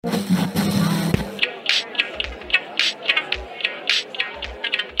Hey,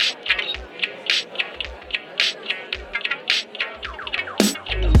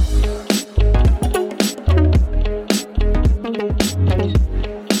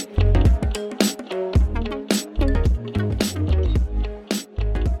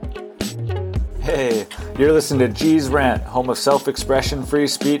 you're listening to G's Rant, home of self-expression, free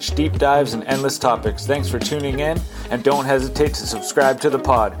speech, deep dives, and endless topics. Thanks for tuning in, and don't hesitate to subscribe to the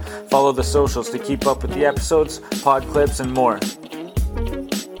pod. Follow the socials to keep up with the episodes, pod clips, and more.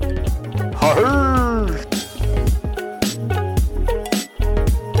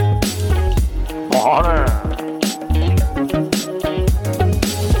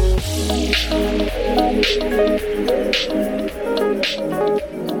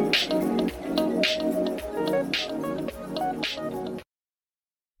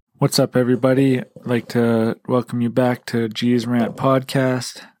 What's up, everybody? I'd like to welcome you back to G's Rant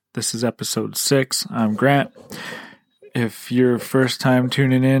Podcast. This is episode 6. I'm Grant. If you're first time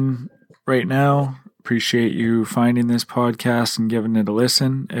tuning in right now, appreciate you finding this podcast and giving it a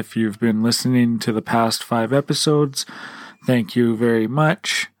listen. If you've been listening to the past 5 episodes, thank you very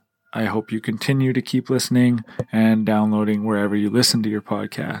much. I hope you continue to keep listening and downloading wherever you listen to your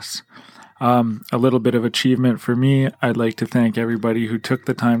podcasts. A little bit of achievement for me. I'd like to thank everybody who took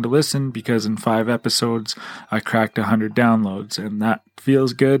the time to listen, because in 5 episodes, I cracked 100 downloads, and that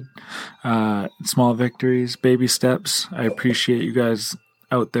feels good. Small victories, baby steps. I appreciate you guys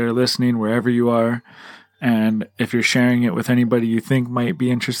out there listening wherever you are. And if you're sharing it with anybody you think might be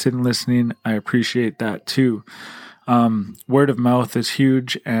interested in listening, I appreciate that too. Word of mouth is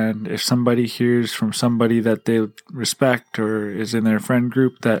huge, and if somebody hears from somebody that they respect or is in their friend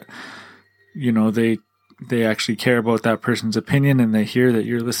group that they actually care about that person's opinion, and they hear that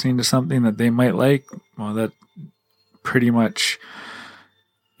you're listening to something that they might like, well, that pretty much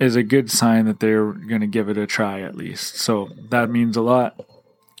is a good sign that they're going to give it a try at least. So that means a lot,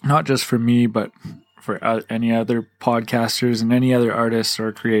 not just for me, but for any other podcasters and any other artists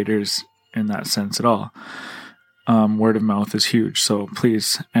or creators in that sense at all. Word of mouth is huge, so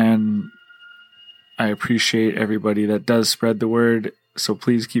please, and I appreciate everybody that does spread the word. So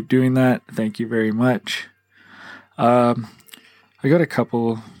please keep doing that. Thank you very much. I got a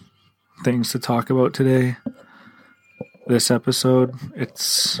couple things to talk about today. This episode,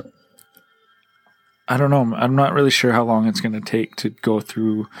 I don't know. I'm not really sure how long it's going to take to go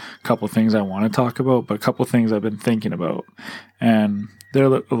through a couple things I want to talk about, but a couple things I've been thinking about. And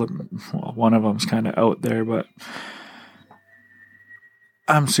one of them's kind of out there, but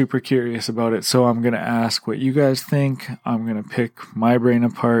I'm super curious about it, so I'm going to ask what you guys think. I'm going to pick my brain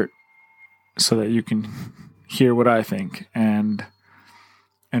apart so that you can hear what I think, and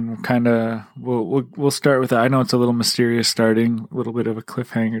kind of we'll start with that. I know it's a little mysterious starting, a little bit of a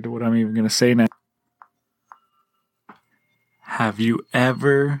cliffhanger to what I'm even going to say now. Have you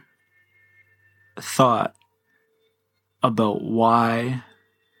ever thought about why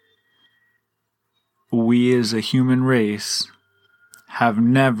we as a human race have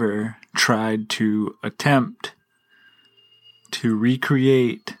never tried to attempt to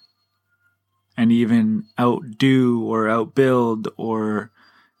recreate and even outdo or outbuild or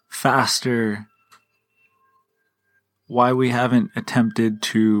faster? Why we haven't attempted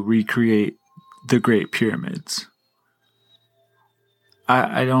to recreate the Great Pyramids?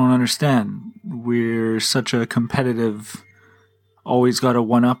 I don't understand. We're such a competitive, always got to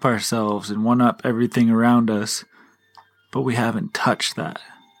one-up ourselves and one-up everything around us. But we haven't touched that.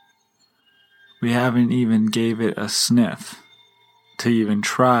 We haven't even gave it a sniff to even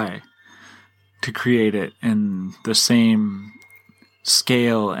try to create it in the same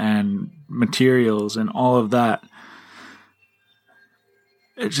scale and materials and all of that.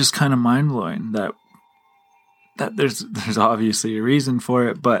 It's just kind of mind-blowing that there's obviously a reason for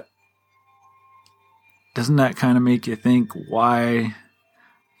it, but doesn't that kind of make you think why?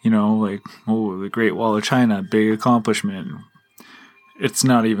 The Great Wall of China, big accomplishment. It's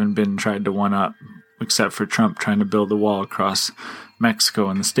not even been tried to one up, except for Trump trying to build a wall across Mexico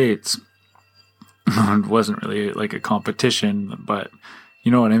and the States. It wasn't really like a competition, but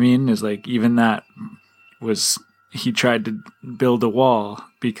you know what I mean? Is like, even that was, he tried to build a wall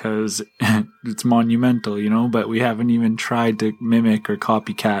because it's monumental, but we haven't even tried to mimic or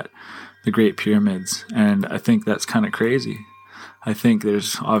copycat the Great Pyramids. And I think that's kind of crazy. I think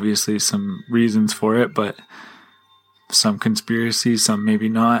there's obviously some reasons for it, but some conspiracy, some maybe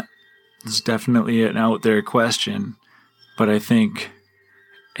not. It's definitely an out there question, but I think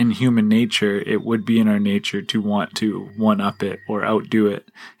in human nature, it would be in our nature to want to one-up it or outdo it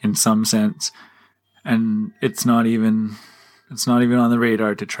in some sense. And it's not even It's not even on the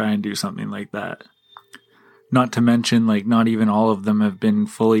radar to try and do something like that. Not to mention, like, not even all of them have been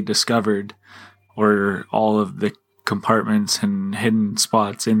fully discovered, or all of the compartments and hidden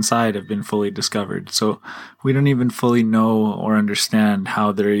spots inside have been fully discovered. So we don't even fully know or understand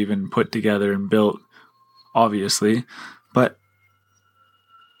how they're even put together and built, obviously. But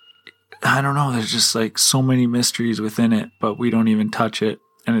I don't know, there's just like so many mysteries within it, but we don't even touch it.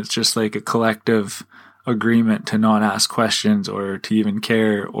 And it's just like a collective agreement to not ask questions or to even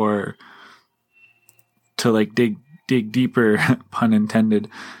care or to like dig deeper, pun intended,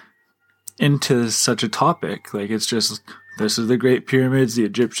 into such a topic. Like, it's just, this is the Great Pyramids, the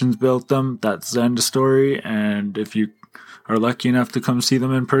Egyptians built them, that's the end of story. And if you are lucky enough to come see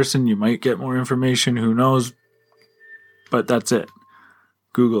them in person, you might get more information, who knows, but that's it.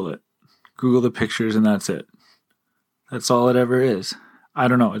 Google it. Google the pictures and that's it. That's all it ever is. I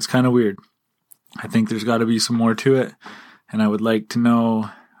don't know, it's kind of weird. I think there's got to be some more to it, and I would like to know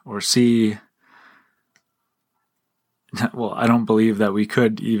or see. Well, I don't believe that we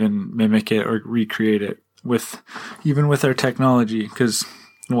could even mimic it or recreate it even with our technology, because,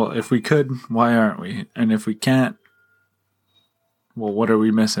 well, if we could, why aren't we? And if we can't, well, what are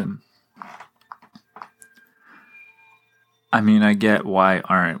we missing? I mean, I get why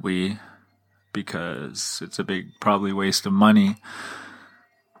aren't we, because it's a big probably waste of money,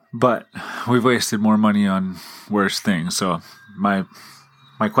 but we've wasted more money on worse things. So my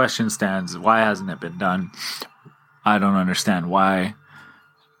question stands, why hasn't it been done? I don't understand why.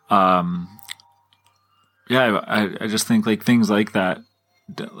 I just think like things like that.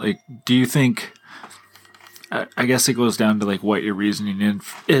 Like, do you think? I guess it goes down to like what your reasoning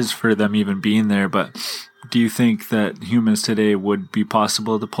is for them even being there. But do you think that humans today would be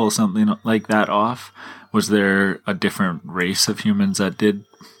possible to pull something like that off? Was there a different race of humans that did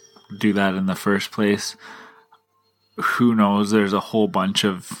do that in the first place? Who knows? There's a whole bunch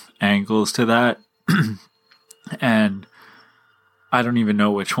of angles to that. And I don't even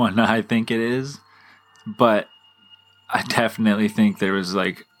know which one I think it is, but I definitely think there was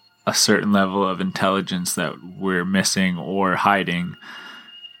like a certain level of intelligence that we're missing or hiding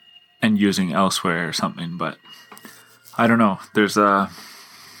and using elsewhere or something. But I don't know.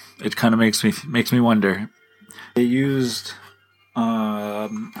 It kind of makes me wonder. They used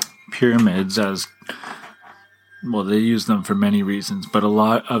pyramids as, well, they used them for many reasons, but a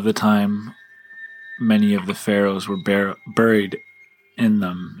lot of the time, many of the pharaohs were buried in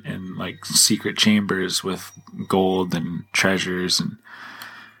them in like secret chambers with gold and treasures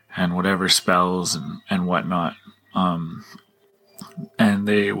and whatever spells and whatnot. And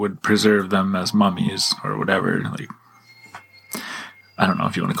they would preserve them as mummies or whatever. Like, I don't know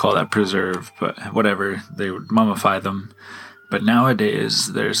if you want to call that preserve, but whatever. They would mummify them. But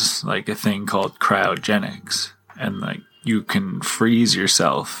nowadays there's like a thing called cryogenics, and like you can freeze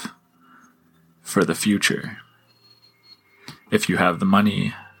yourself for the future if you have the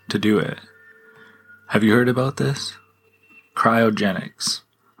money to do it. Have you heard about this? Cryogenics.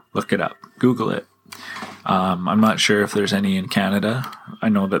 Look it up. Google it. I'm not sure if there's any in Canada. I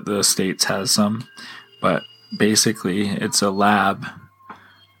know that the States has some, but basically it's a lab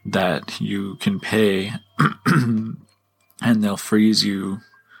that you can pay and they'll freeze you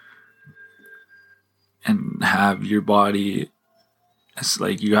and have your body. It's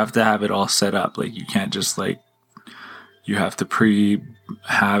like you have to have it all set up. Like, you can't just like, you have to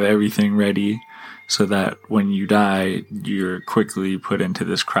have everything ready so that when you die, you're quickly put into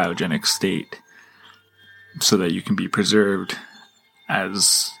this cryogenic state so that you can be preserved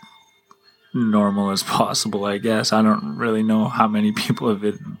as normal as possible, I guess. I don't really know how many people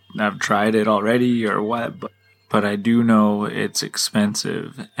have tried it already or what, but I do know it's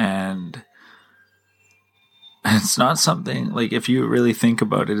expensive, and it's not something, like, if you really think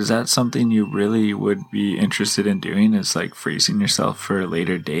about it, is that something you really would be interested in doing, is like freezing yourself for a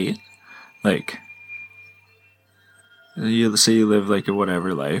later date? Like, you say you live like a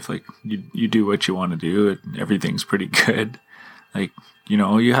whatever life, like you do what you want to do and everything's pretty good. Like, you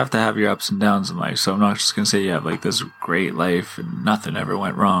know, you have to have your ups and downs in life. So I'm not just going to say you have like this great life and nothing ever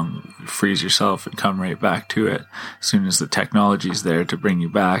went wrong. You freeze yourself and come right back to it as soon as the technology's there to bring you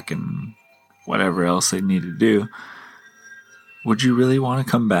back and whatever else they need to do. Would you really want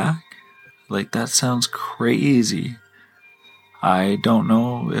to come back? Like, that sounds crazy. I don't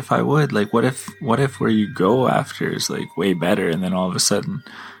know if I would. Like, what if where you go after is like way better, and then all of a sudden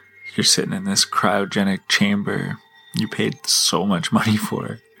you're sitting in this cryogenic chamber you paid so much money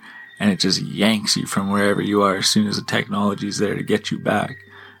for, and it just yanks you from wherever you are as soon as the technology's there to get you back.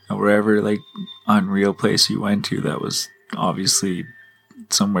 And wherever like unreal place you went to that was obviously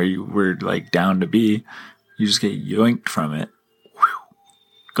somewhere you were like down to be, you just get yoinked from it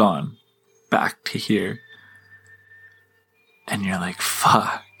gone back to here. And you're like,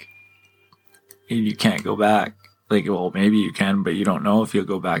 fuck. You can't go back. Like, well, maybe you can, but you don't know if you'll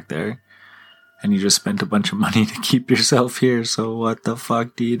go back there. And you just spent a bunch of money to keep yourself here. So what the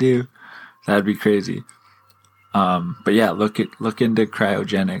fuck do you do? That'd be crazy. But yeah, look into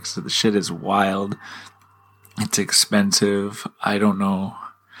cryogenics. The shit is wild. It's expensive. I don't know.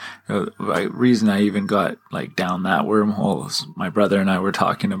 The reason I even got like down that wormhole is my brother and I were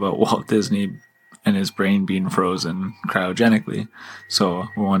talking about Walt Disney and his brain being frozen cryogenically. So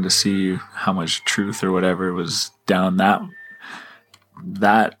we wanted to see how much truth or whatever was down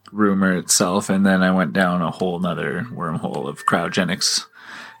that rumor itself. And then I went down a whole nother wormhole of cryogenics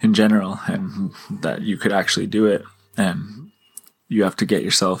in general, and that you could actually do it. And you have to get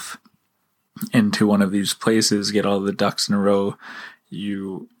yourself into one of these places, get all the ducks in a row,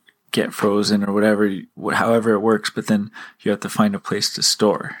 you get frozen or whatever, however it works, but then you have to find a place to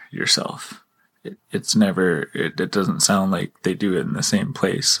store yourself. It doesn't sound like they do it in the same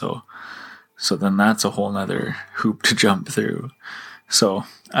place. So then that's a whole nother hoop to jump through. So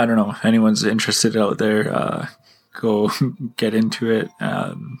I don't know if anyone's interested out there, go get into it.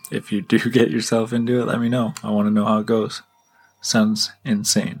 If you do get yourself into it, let me know. I want to know how it goes. Sounds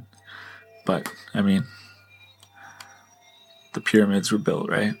insane. But, I mean, the pyramids were built,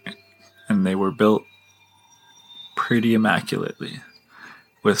 right? And they were built pretty immaculately,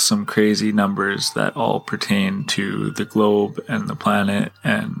 with some crazy numbers that all pertain to the globe and the planet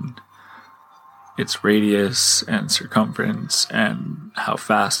and its radius and circumference and how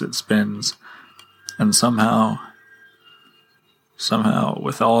fast it spins. And somehow,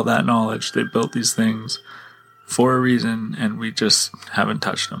 with all that knowledge, they built these things for a reason, and we just haven't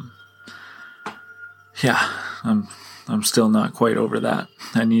touched them. Yeah, I'm still not quite over that.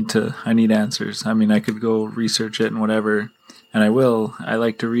 I need answers. I mean, I could go research it and whatever, and I will. I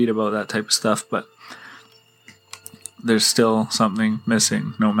like to read about that type of stuff, but there's still something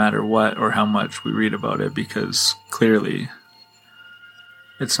missing no matter what or how much we read about it, because clearly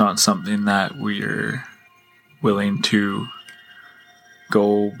it's not something that we're willing to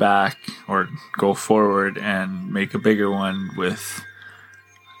go back or go forward and make a bigger one with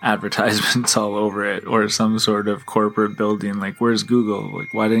advertisements all over it, or some sort of corporate building. Like, where's Google?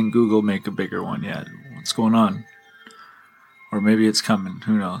 Like, why didn't Google make a bigger one yet? What's going on? Or maybe it's coming.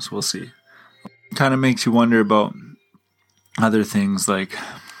 Who knows? We'll see. It kind of makes you wonder about other things, like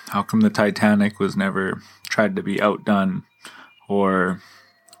how come the Titanic was never tried to be outdone, or,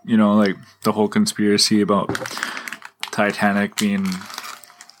 you know, like the whole conspiracy about Titanic being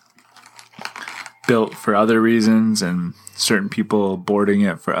built for other reasons and certain people boarding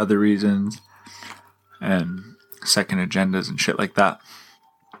it for other reasons and second agendas and shit like that.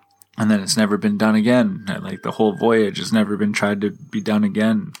 And then it's never been done again. And like the whole voyage has never been tried to be done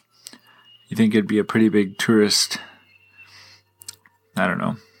again. You think it'd be a pretty big tourist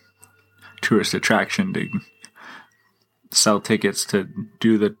attraction to sell tickets to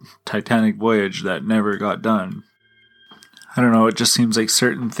do the Titanic voyage that never got done. I don't know, it just seems like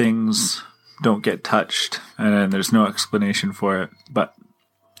certain things don't get touched, and there's no explanation for it. But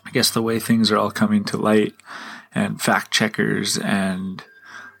I guess the way things are all coming to light, and fact checkers and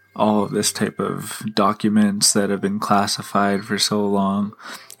all of this type of documents that have been classified for so long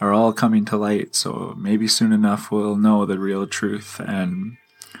are all coming to light. So maybe soon enough we'll know the real truth, and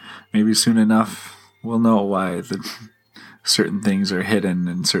maybe soon enough we'll know why certain things are hidden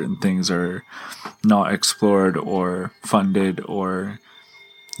and certain things are not explored or funded or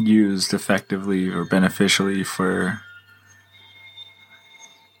used effectively or beneficially for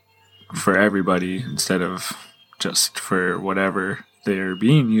everybody, instead of just for whatever they're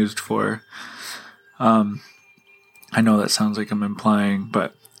being used for. I know that sounds like I'm implying,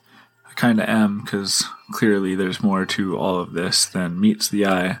 but I kind of am, because clearly there's more to all of this than meets the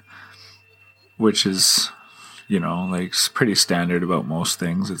eye, which is, you know, like pretty standard about most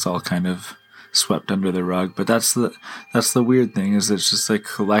things. It's all kind of swept under the rug. But that's the weird thing, is it's just like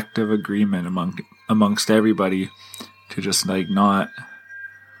collective agreement amongst everybody to just like not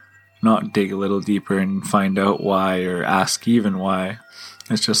dig a little deeper and find out why, or ask even why.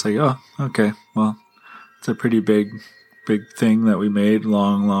 It's just like, oh, okay, well, it's a pretty big thing that we made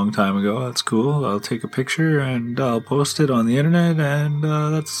long time ago. That's cool. I'll take a picture and I'll post it on the internet, and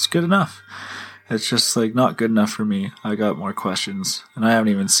that's good enough. It's just like not good enough for me. I got more questions, and I haven't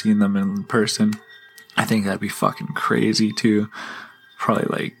even seen them in person. I think that'd be fucking crazy too. Probably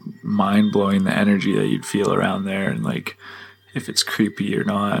like mind blowing, the energy that you'd feel around there, and like if it's creepy or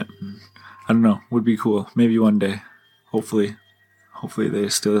not. I don't know. Would be cool. Maybe one day. Hopefully they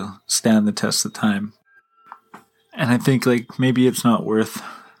still stand the test of time. And I think like maybe it's not worth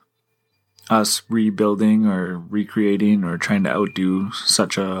us rebuilding or recreating or trying to outdo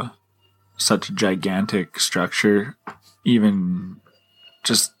such a gigantic structure, even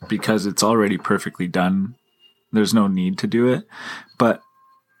just because it's already perfectly done. There's no need to do it. But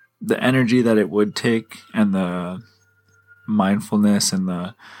the energy that it would take, and the mindfulness, and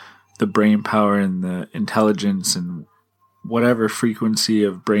the brain power, and the intelligence, and whatever frequency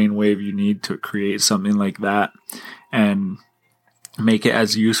of brainwave you need to create something like that and make it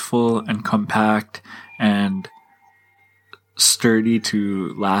as useful and compact and sturdy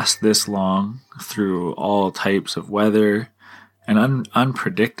to last this long through all types of weather and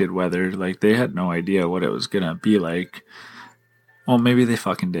unpredicted weather. Like, they had no idea what it was gonna be like. Well, maybe they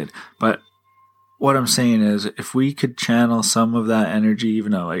fucking did. But what I'm saying is, if we could channel some of that energy,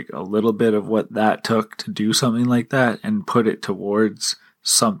 even a little bit of what that took to do something like that, and put it towards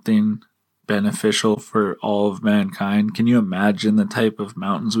something beneficial for all of mankind, can you imagine the type of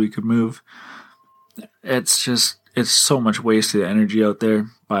mountains we could move? It's so much wasted energy out there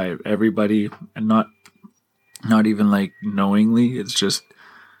by everybody, and not even like knowingly. It's just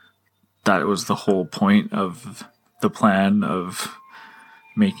that was the whole point of the plan of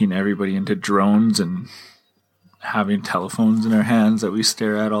making everybody into drones and having telephones in our hands that we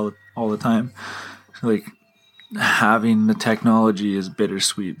stare at all the time. So, like, having the technology is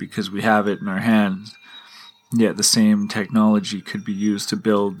bittersweet because we have it in our hands, yet the same technology could be used to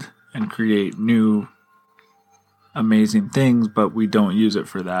build and create new amazing things, but we don't use it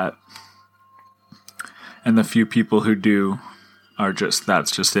for that. And the few people who do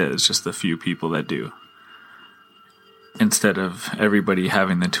that's just it. It's just the few people that do, instead of everybody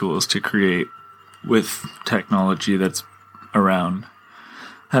having the tools to create with technology that's around.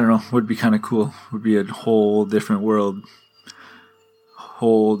 I don't know, would be kind of cool. Would be a whole different world,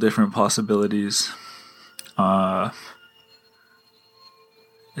 whole different possibilities.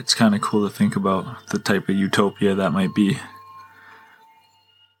 It's kind of cool to think about the type of utopia that might be.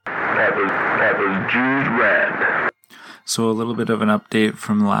 That was Jews Rant. So a little bit of an update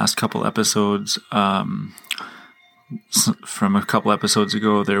from the last couple episodes. From a couple episodes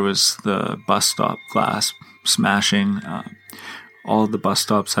ago, there was the bus stop glass smashing. All of the bus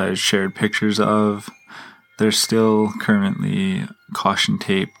stops I shared pictures of, they're still currently caution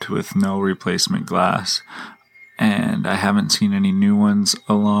taped with no replacement glass. And I haven't seen any new ones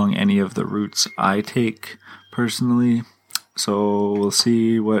along any of the routes I take personally. So we'll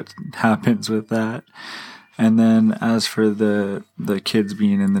see what happens with that. And then as for the kids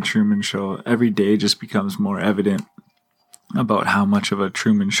being in the Truman Show, every day just becomes more evident about how much of a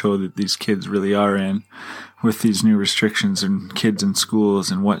Truman Show that these kids really are in, with these new restrictions and kids in schools,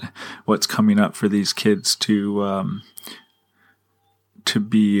 and what's coming up for these kids to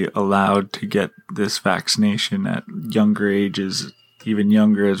be allowed to get this vaccination at younger ages, even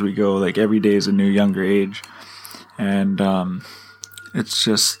younger as we go. Like, every day is a new younger age. And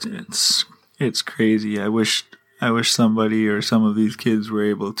it's crazy. I wish somebody or some of these kids were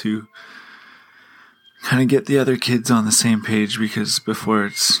able to kind of get the other kids on the same page, because before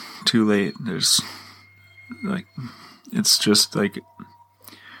it's too late, it's just like,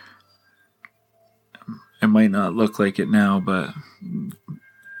 it might not look like it now, but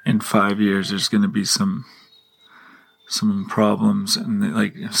in 5 years there's going to be some problems, and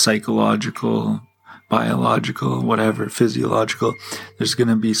like psychological, biological, whatever, physiological. There's going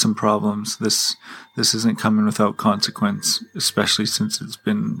to be some problems. This isn't coming without consequence, especially since it's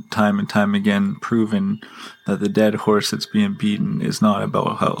been time and time again proven that the dead horse that's being beaten is not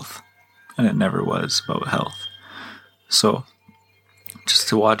about health, and it never was about health. So just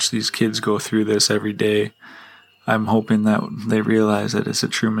to watch these kids go through this every day, I'm hoping that they realize that it's a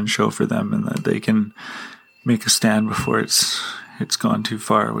Truman Show for them, and that they can make a stand before it's gone too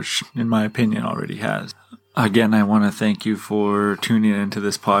far, which in my opinion already has. Again, I want to thank you for tuning into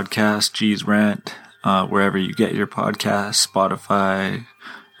this podcast, G's Rant, wherever you get your podcasts, Spotify,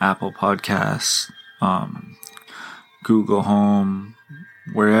 Apple Podcasts, Google Home,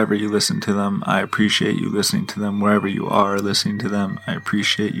 wherever you listen to them. I appreciate you listening to them. Wherever you are listening to them, I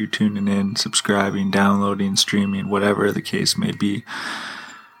appreciate you tuning in, subscribing, downloading, streaming, whatever the case may be.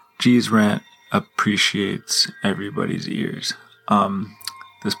 G's Rant appreciates everybody's ears.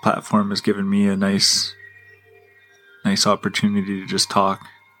 This platform has given me a nice opportunity to just talk,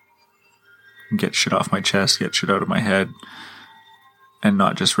 get shit off my chest, get shit out of my head, and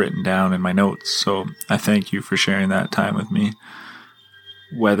not just written down in my notes. So I thank you for sharing that time with me.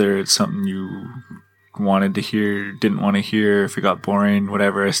 Whether it's something you wanted to hear, didn't want to hear, if it got boring,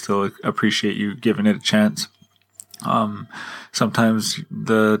 whatever, I still appreciate you giving it a chance. Sometimes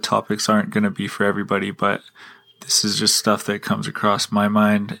the topics aren't going to be for everybody, but this is just stuff that comes across my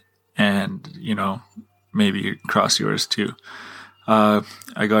mind, and, maybe cross yours too. I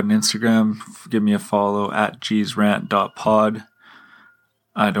got an Instagram. Give me a follow at gsrant.pod.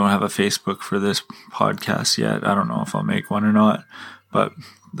 I don't have a Facebook for this podcast yet. I don't know if I'll make one or not, but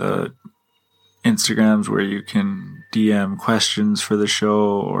the Instagrams where you can DM questions for the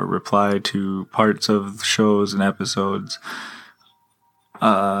show or reply to parts of shows and episodes.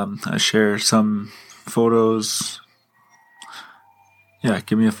 I share some photos. Yeah,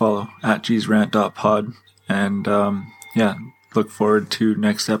 give me a follow at gsrant.pod. And look forward to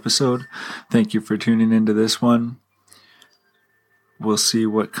next episode. Thank you for tuning into this one. We'll see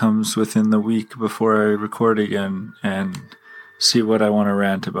what comes within the week before I record again and see what I want to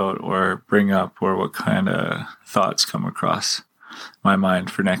rant about or bring up or what kind of thoughts come across my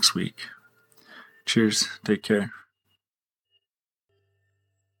mind for next week. Cheers. Take care.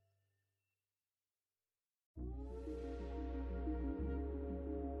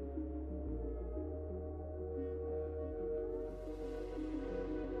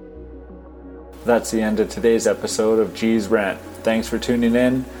 That's the end of today's episode of G's Rant. Thanks for tuning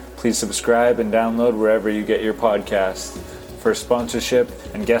in. Please subscribe and download wherever you get your podcasts. For sponsorship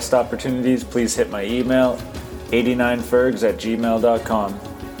and guest opportunities, please hit my email, 89fergs@gmail.com.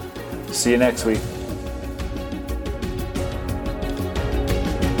 See you next week.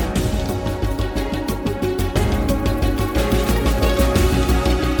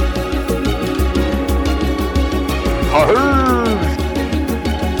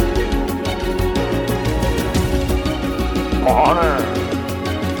 Honor.